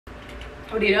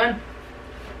What are you doing?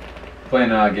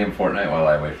 Playing a game of Fortnite while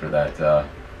I wait for that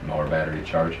mower battery to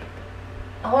charge.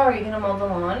 Oh, are you gonna mow the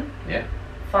lawn? Yeah.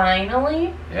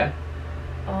 Finally? Yeah.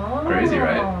 Oh. Crazy,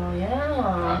 right?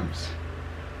 Yeah. I'm just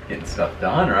getting stuff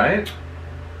done, right?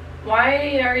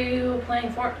 Why are you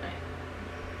playing Fortnite?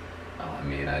 Well, I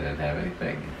mean, I didn't have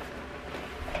anything.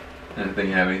 I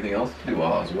didn't have anything else to do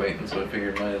while I was waiting, so I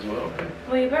figured might as well, right?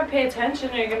 Well, you better pay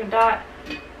attention or you're gonna die.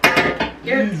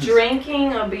 You're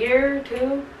drinking a beer,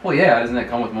 too? Well, yeah, doesn't that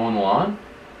come with mowing the lawn?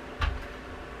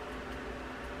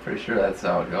 Pretty sure that's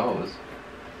how it goes.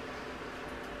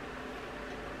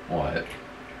 What?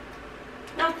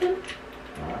 Nothing.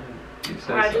 Alright, you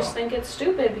say I so. just think it's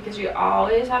stupid because you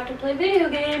always have to play video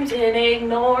games and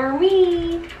ignore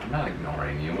me. I'm not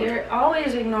ignoring you. You're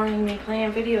always ignoring me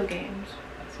playing video games.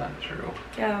 That's not true.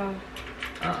 Yeah.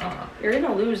 Uh-uh. You're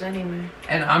gonna lose anyway.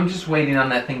 And I'm just waiting on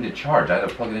that thing to charge. I had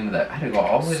to plug it into that. I had to go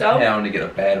all the way down to get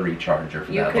a battery charger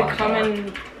for that You lawnmower. could come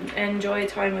and enjoy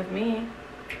time with me.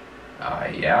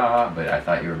 Yeah, but I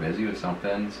thought you were busy with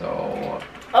something, so...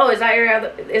 Oh, is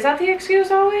that the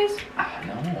excuse always?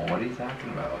 No, what are you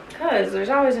talking about? Cause there's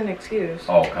always an excuse.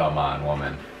 Oh, come on,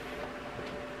 woman.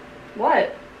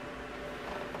 What?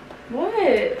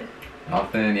 What?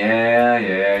 Nothing,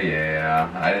 yeah.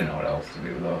 I didn't know what else to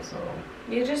do, though, so...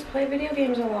 You just play video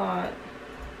games a lot.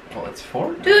 Well, it's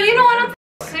Fortnite. Dude, you know what?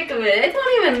 I'm sick of it. It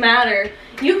don't even matter.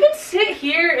 You can sit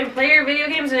here and play your video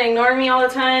games and ignore me all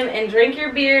the time and drink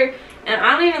your beer, and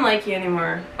I don't even like you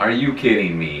anymore. Are you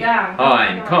kidding me? Yeah.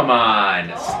 Hon, come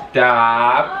on.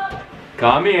 Stop.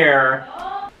 Come here.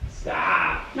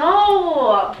 Stop.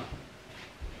 No!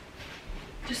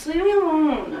 Just leave me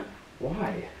alone.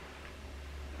 Why?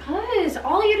 Cause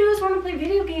all you do is want to play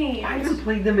video games. I haven't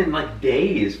played them in like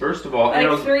days, first of all.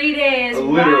 Like 3 days.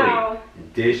 Literally. Wow.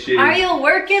 Dishes. Are you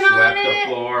working on it? Swept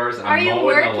the floors. Are I'm you mowing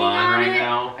working the lawn on right it?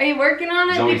 now. Are you working on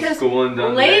it? Zoe's Because schooling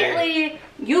done lately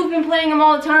you've been playing them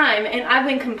all the time, and I've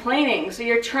been complaining. So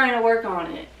you're trying to work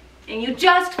on it, and you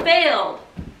just failed.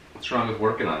 What's wrong with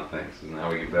working on things? Isn't that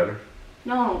how we get better?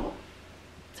 No,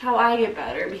 it's how I get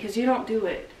better because you don't do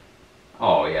it.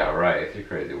 Oh yeah, right. You're a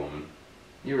crazy woman.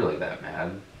 You really that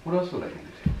mad? What else was I gonna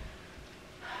do?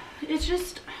 It's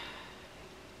just.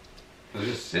 I was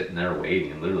just sitting there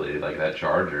waiting, literally, like that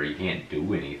charger. You can't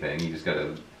do anything. You just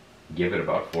gotta give it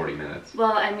about 40 minutes.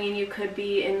 Well, I mean, you could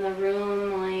be in the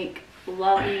room, like,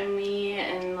 loving me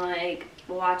and, like,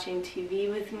 watching TV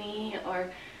with me,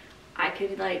 or I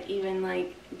could, like, even,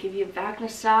 like, give you a back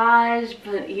massage,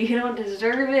 but you don't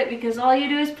deserve it because all you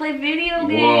do is play video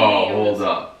games. Whoa, hold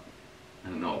up.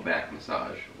 No, back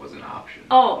massage was an option.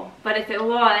 Oh, but if it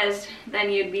was, then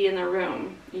you'd be in the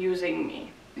room using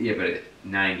me. Yeah, but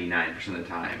 99% of the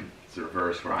time, it's the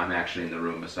reverse, where I'm actually in the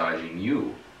room massaging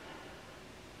you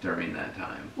during that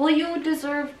time. Well, you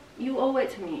owe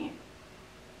it to me.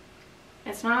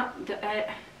 It's not,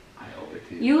 I owe it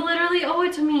to you. You literally owe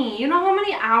it to me. You know how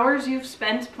many hours you've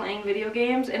spent playing video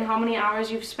games and how many hours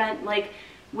you've spent, like,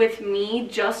 with me,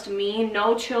 just me,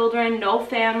 no children, no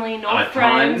family, no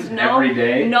friends, every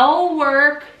day? No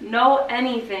work, no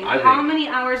anything. How many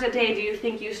hours a day do you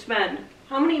think you spend?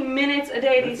 How many minutes a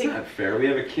day do you think? That's not fair. We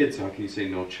have a kid, so how can you say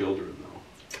no children,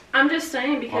 though? I'm just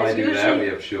saying because I do usually that. We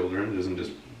have children. It doesn't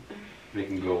just make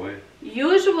them go away.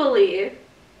 Usually,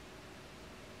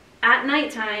 at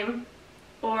nighttime,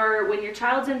 or when your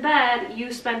child's in bed,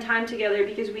 you spend time together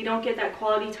because we don't get that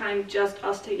quality time just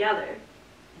us together.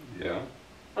 Yeah.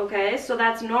 Okay, so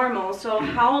that's normal. So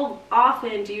how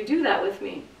often do you do that with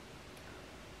me?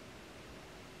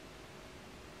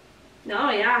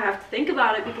 No, yeah, I have to think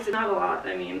about it because it's not a lot.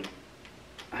 I mean,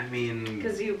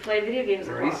 because you play video games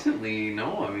a lot. Recently,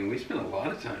 no. I mean, we spent a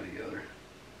lot of time together.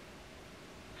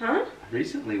 Huh?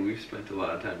 Recently, we've spent a lot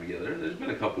of time together. There's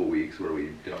been a couple weeks where we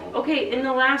don't. Okay, in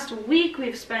the last week,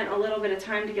 we've spent a little bit of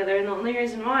time together, and the only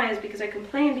reason why is because I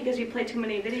complained because you play too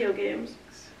many video games.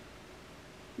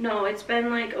 No, it's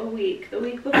been like a week. The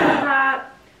week before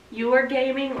that, you were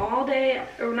gaming all day,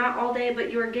 or not all day,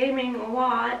 but you were gaming a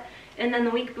lot. And then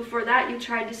the week before that, you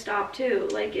tried to stop too.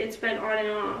 Like, it's been on and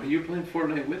off. You're playing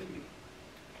Fortnite with me.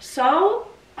 So?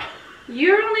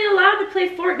 You're only allowed to play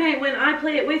Fortnite when I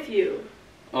play it with you.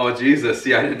 Oh, Jesus.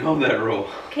 See, I didn't know that rule.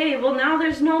 Okay, well now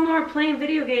there's no more playing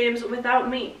video games without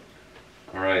me.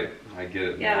 Alright, I get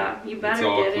it. Yeah, you better get it. It's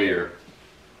all get clear. it.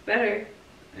 Better.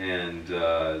 And,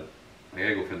 I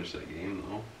gotta go finish that game,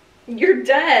 though. You're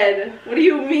dead. What do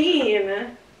you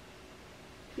mean?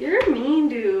 You're a mean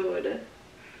dude.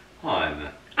 Hon.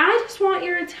 I just want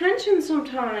your attention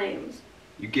sometimes.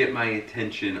 You get my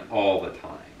attention all the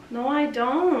time. No, I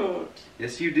don't.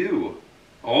 Yes, you do.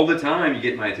 All the time you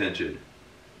get my attention.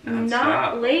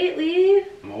 Not lately.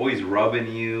 I'm always rubbing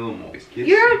you. I'm always kissing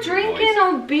You're you. drinking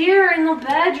a beer in the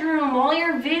bedroom while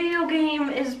you're playing your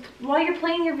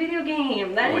video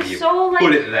game. That When is you so like.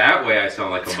 put it that way, I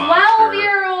sound like a monster.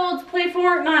 12-year-olds play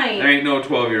Fortnite. There ain't no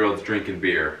 12-year-olds drinking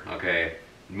beer, okay?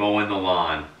 Mowing the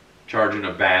lawn, charging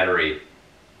a battery.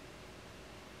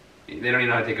 They don't even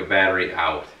know how to take a battery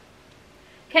out.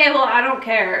 Okay, well, I don't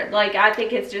care. Like, I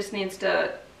think it just needs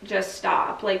to just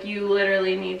stop. Like, you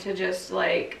literally need to just,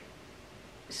 like,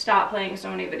 stop playing so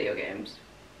many video games.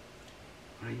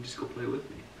 Why don't you just go play with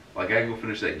me? Like, I can go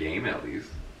finish that game at least.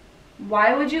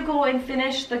 Why would you go and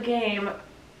finish the game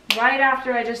right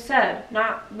after I just said?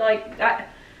 Not, like,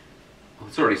 that. Well,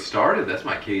 it's already started. That's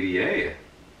my KDA.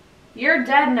 You're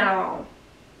dead now.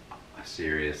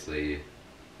 Seriously.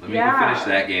 Let me go finish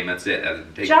that game. That's it. That'll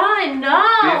take John,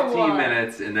 no! 15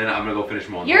 minutes, and then I'm going to go finish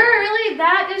mowing the You're lawn. really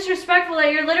that disrespectful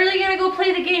that you're literally going to go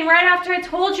play the game right after I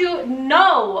told you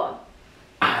no.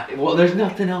 Well, there's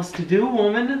nothing else to do,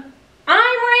 woman. I'm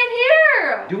right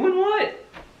here. Doing what?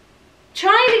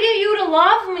 Trying to get you to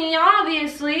love me,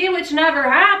 obviously, which never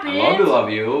happened. I love to love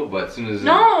you, but as soon as...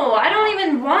 No, I don't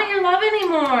even want your love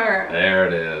anymore. There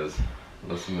it is.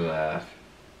 Listen to that.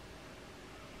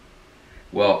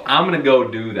 Well, I'm gonna go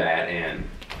do that, and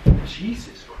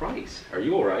Jesus Christ, are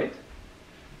you all right?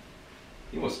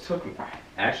 You almost took me,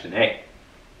 Ashton. Hey,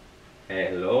 hey,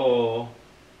 hello,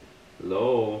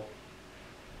 hello.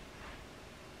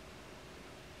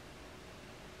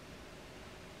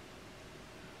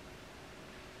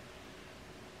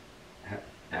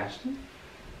 Ashton,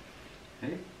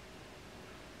 hey,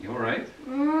 you all right?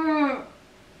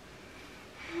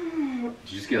 Did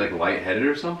you just get like lightheaded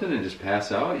or something and just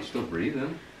pass out? You still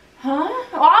breathing? Huh?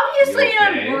 Obviously You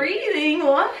okay? I'm breathing.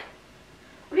 What?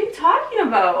 What are you talking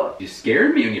about? You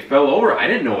scared me when you fell over. I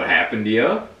didn't know what happened to you.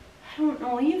 I don't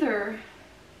know either.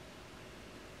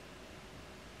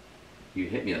 You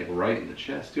hit me like right in the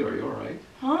chest too. Are you alright?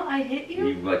 Huh? I hit you?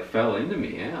 You like fell into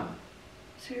me, yeah.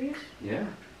 Serious? Yeah.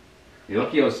 You're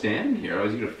lucky I was standing here. I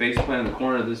was gonna face plant in the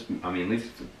corner of this. I mean, at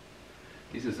least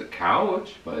it's a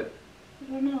couch, but.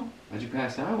 I don't know. How'd you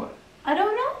pass out? I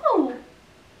don't know.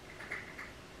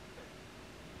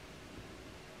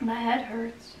 My head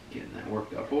hurts. Getting that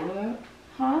worked up over that?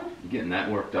 Huh? You getting that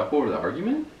worked up over the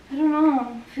argument? I don't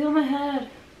know. Feel my head.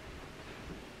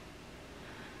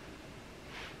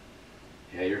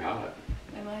 Yeah, you're hot.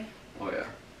 Am I? Oh yeah.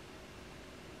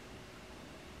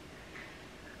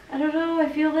 I don't know. I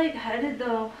feel lightheaded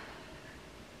though.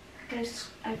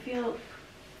 I feel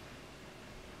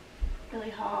really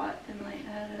hot and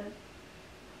lightheaded.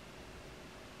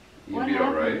 You'll What be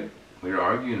happened? alright. We were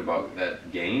arguing about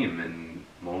that game and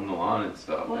mowing the lawn and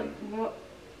stuff. What? And What?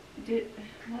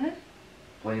 What?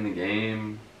 playing the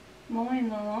game. Mowing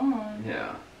the lawn.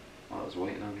 Yeah. While I was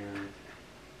waiting on her.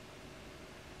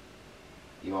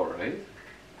 You alright?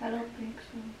 I don't think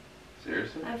so.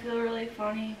 Seriously? I feel really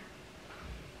funny.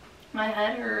 My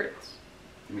head hurts.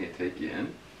 Let me take you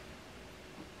in.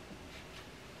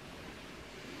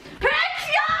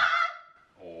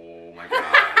 Oh my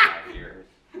god, my ears.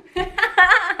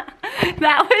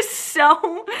 That was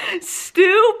so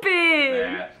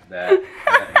stupid. That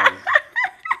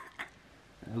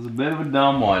was a bit of a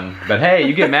dumb one. But hey,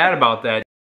 you get mad about that,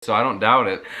 so I don't doubt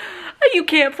it. You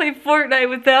can't play Fortnite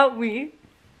without me.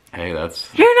 Hey, that's...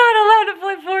 You're not allowed to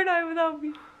play Fortnite without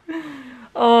me.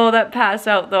 Oh, that pass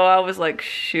out though, I was like,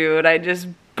 shoot, I just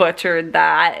butchered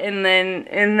that. And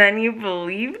then you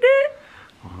believed it?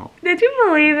 Well, Did you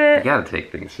believe you it? gotta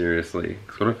take things seriously.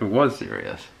 'Cause what if it was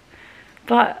serious?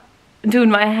 But, dude,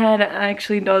 my head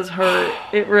actually does hurt.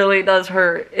 It really does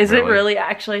hurt. Is it Really? really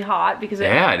actually hot? Because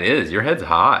Yeah, it is. Your head's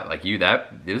hot. Like it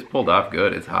was pulled off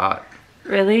good. It's hot.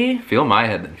 Really? Feel my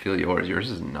head, then feel yours. Yours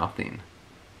is nothing.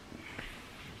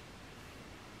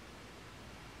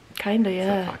 Kinda, It's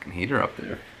yeah. a fucking heater up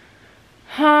there.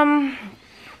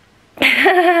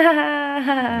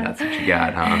 That's what you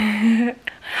got, huh?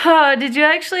 Oh, did you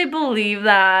actually believe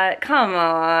that? Come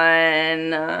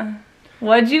on.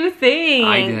 What'd you think?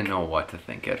 I didn't know what to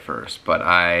think at first, but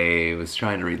I was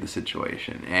trying to read the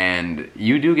situation. And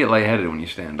you do get lightheaded when you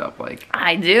stand up, like...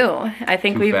 I do. I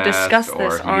think Too we've fast, discussed or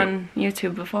this if you on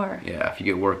YouTube before. Yeah, if you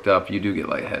get worked up, you do get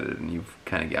lightheaded, and you've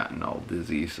kind of gotten all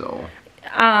dizzy, so...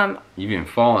 You've even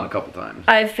fallen a couple times.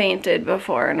 I fainted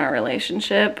before in our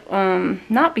relationship.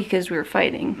 Not because we were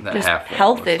fighting. That just half fall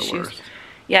health was the issues. worst.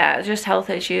 Yeah, just health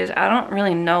issues. I don't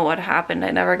really know what happened.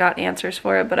 I never got answers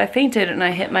for it, but I fainted and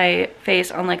I hit my face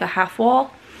on like a half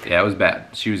wall. Yeah, it was bad.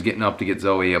 She was getting up to get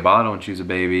Zoe a bottle when she was a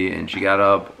baby, and she got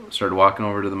up, started walking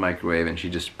over to the microwave, and she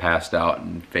just passed out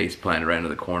and face planted right into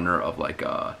the corner of like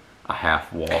a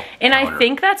half wall. And counter. I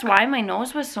think that's why my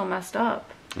nose was so messed up.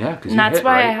 Yeah, because that's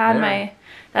why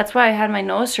I had my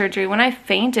nose surgery. When I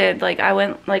fainted, like I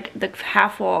went like the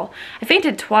half wall. I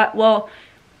fainted twice. Well,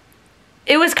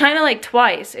 it was kind of like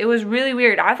twice. It was really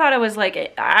weird. I thought I was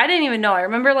like, I didn't even know. I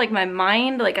remember like my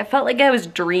mind, like I felt like I was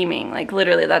dreaming. Like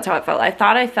literally that's how it felt. I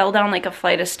thought I fell down like a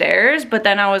flight of stairs, but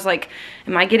then I was like,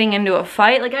 am I getting into a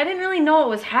fight? Like I didn't really know what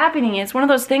was happening. It's one of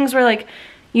those things where like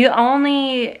you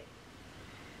only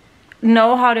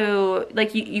know how to,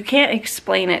 like you can't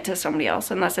explain it to somebody else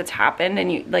unless it's happened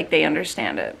and you like they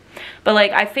understand it. But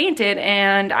like I fainted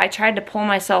and I tried to pull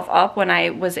myself up when I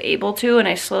was able to, and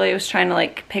I slowly was trying to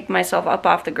like pick myself up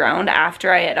off the ground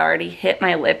after I had already hit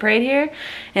my lip right here,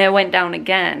 and it went down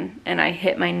again and I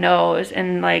hit my nose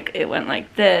and like it went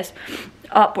like this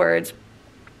upwards.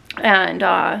 And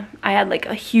I had like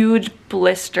a huge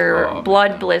blister,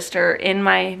 blood blister in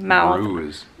my mouth,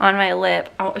 bruise on my lip.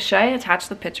 Oh, should I attach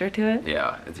the picture to it?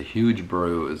 Yeah, it's a huge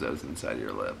bruise that's inside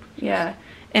your lip. Yeah.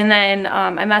 And then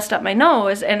I messed up my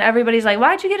nose, and everybody's like,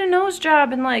 why'd you get a nose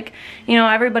job? And like, you know,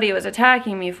 everybody was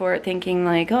attacking me for it, thinking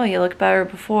like, oh, you looked better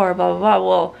before, blah, blah, blah.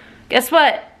 Well, guess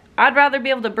what? I'd rather be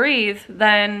able to breathe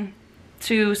than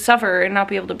to suffer and not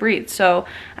be able to breathe. So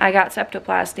I got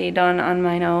septoplasty done on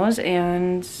my nose,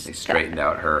 and they straightened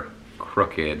out her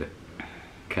crooked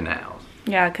canals.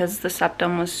 Yeah, because the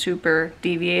septum was super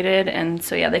deviated, and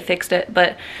so yeah, they fixed it.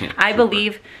 But yeah, I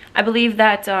believe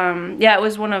that yeah, it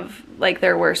was one of like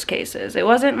their worst cases. It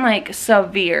wasn't like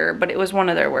severe, but it was one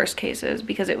of their worst cases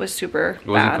because it was super bad. It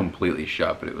wasn't completely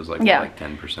shut, but it was like, yeah, like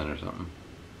 10% or something.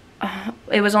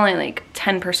 It was only like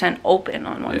 10% open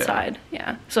on one side.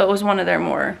 Yeah, so it was one of their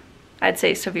more, I'd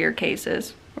say, severe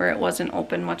cases where it wasn't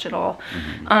open much at all.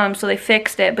 Mm-hmm. So they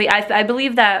fixed it, but I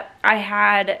believe that I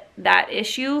had that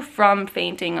issue from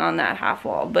fainting on that half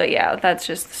wall. But yeah, that's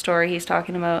just the story he's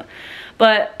talking about.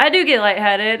 But I do get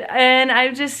lightheaded, and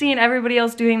I've just seen everybody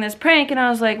else doing this prank, and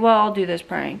I was like, well, I'll do this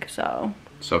prank. So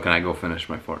can I go finish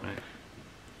my Fortnite?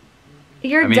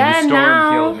 You're dead now. The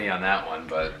storm killed me on that one,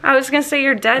 but I was gonna say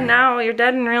you're dead now. You're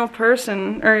dead in real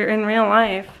person, or in real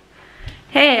life.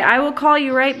 Hey, I will call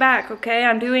you right back, okay?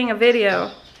 I'm doing a video.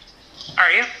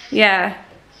 Are you? Yeah.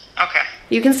 Okay.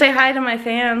 You can say hi to my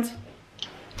fans.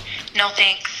 No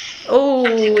thanks. Oh.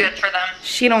 I'm too good for them.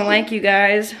 She don't like you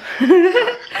guys.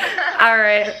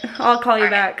 Alright, I'll call you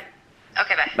back.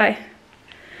 Okay, bye. Bye.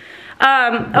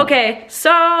 Okay,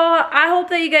 so I hope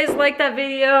that you guys liked that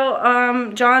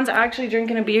video. John's actually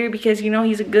drinking a beer because, you know,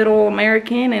 he's a good old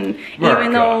American, and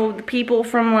even though the people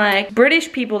from like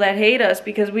British people that hate us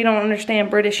because we don't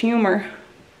understand British humor.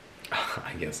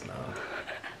 I guess not.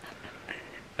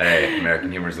 Hey,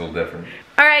 American humor is a little different.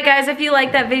 Alright guys, if you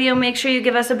like that video, make sure you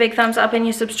give us a big thumbs up and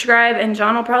you subscribe, and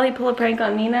John will probably pull a prank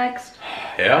on me next.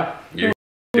 Yeah, you're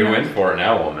in for it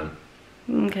now, woman.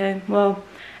 Okay, well,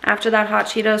 after that Hot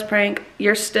Cheetos prank,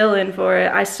 you're still in for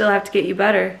it. I still have to get you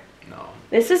better. No.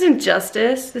 This isn't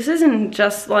justice. This isn't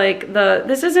just like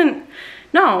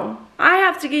no. I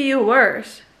have to get you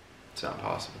worse. It's not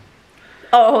possible.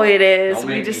 Oh, it is.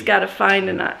 We just gotta find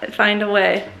a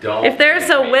way. If there's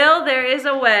a will, there is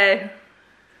a way.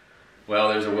 Well,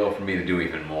 there's a will for me to do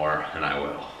even more, and I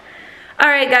will.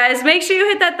 Alright guys, make sure you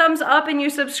hit that thumbs up and you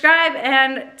subscribe,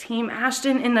 and Team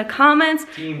Ashton in the comments.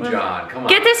 Team John, come on.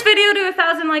 Get this video to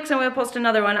 1,000 likes and we'll post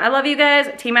another one. I love you guys.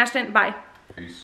 Team Ashton, bye. Peace.